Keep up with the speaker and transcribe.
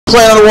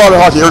playing underwater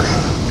hockey?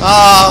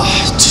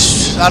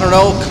 I don't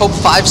know,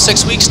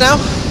 5-6 weeks now.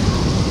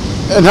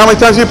 And how many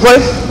times do you play?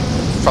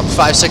 From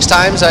 5-6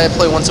 times. I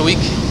play once a week.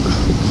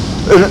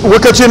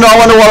 What got you into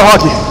underwater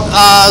hockey?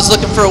 I was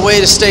looking for a way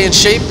to stay in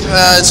shape,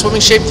 swimming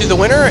shape through the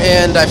winter,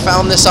 and I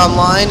found this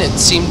online. It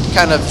seemed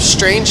kind of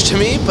strange to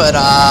me, but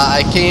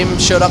I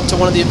showed up to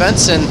one of the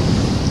events, and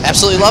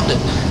absolutely loved it.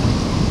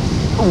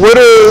 What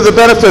are the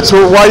benefits,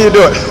 or why do you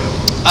do it?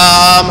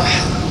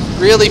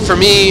 Really, for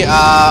me,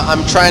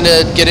 I'm trying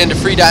to get into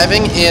free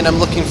diving, and I'm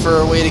looking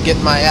for a way to get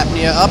my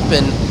apnea up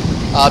and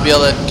be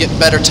able to get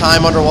better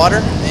time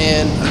underwater.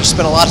 And I've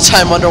spent a lot of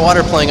time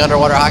underwater playing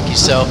underwater hockey,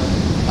 so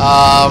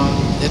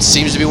it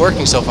seems to be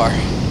working so far.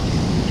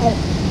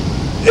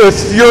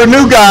 If you're a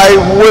new guy,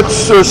 what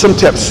are some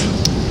tips?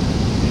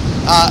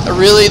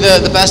 Really,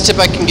 the best tip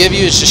I can give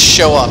you is just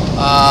show up.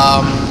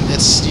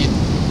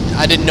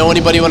 I didn't know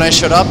anybody when I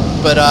showed up,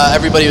 but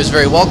everybody was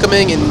very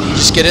welcoming, and you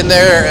just get in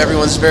there.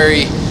 Everyone's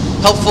very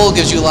helpful,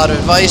 gives you a lot of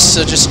advice,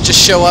 so just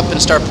show up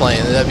and start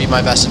playing. That'd be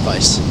my best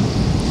advice.